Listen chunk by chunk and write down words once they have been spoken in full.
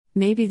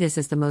Maybe this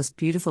is the most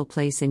beautiful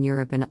place in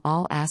Europe in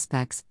all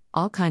aspects,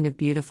 all kind of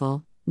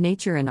beautiful,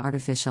 nature and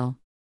artificial.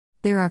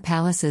 There are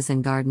palaces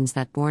and gardens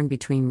that born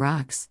between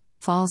rocks,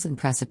 falls and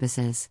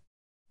precipices.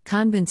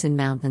 Convents in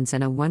mountains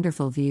and a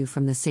wonderful view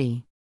from the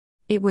sea.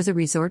 It was a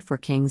resort for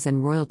kings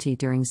and royalty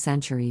during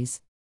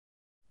centuries.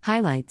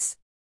 Highlights: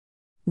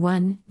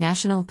 1.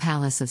 National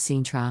Palace of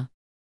Sintra.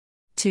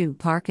 2.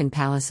 Park and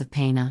Palace of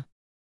Pena.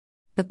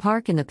 The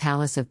park and the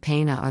Palace of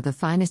Pena are the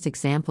finest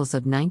examples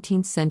of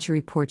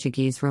 19th-century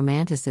Portuguese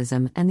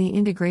Romanticism and the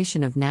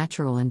integration of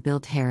natural and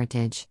built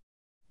heritage.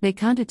 They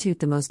constitute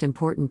the most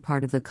important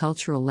part of the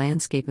cultural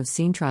landscape of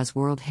Sintra's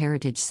World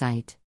Heritage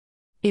Site.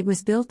 It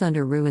was built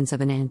under ruins of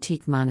an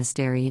antique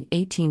monastery in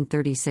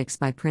 1836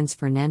 by Prince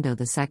Fernando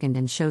II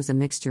and shows a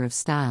mixture of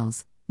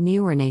styles: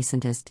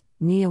 neo-Renascentist,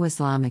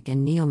 neo-Islamic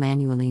and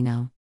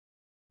neo-Manuelino.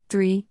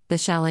 3. The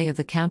Chalet of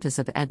the Countess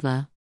of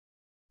Edla.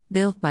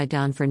 Built by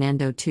Don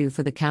Fernando II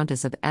for the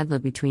Countess of Edla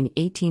between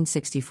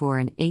 1864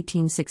 and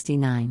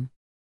 1869.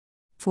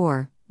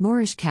 4.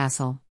 Moorish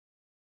Castle.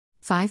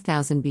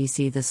 5000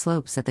 BC. The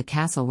slopes at the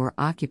castle were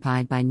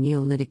occupied by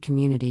Neolithic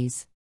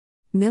communities.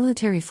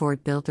 Military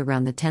fort built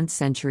around the 10th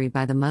century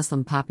by the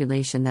Muslim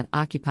population that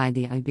occupied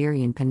the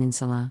Iberian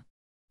Peninsula.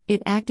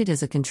 It acted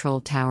as a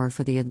control tower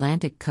for the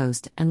Atlantic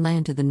coast and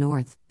land to the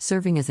north,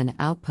 serving as an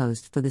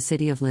outpost for the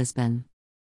city of Lisbon.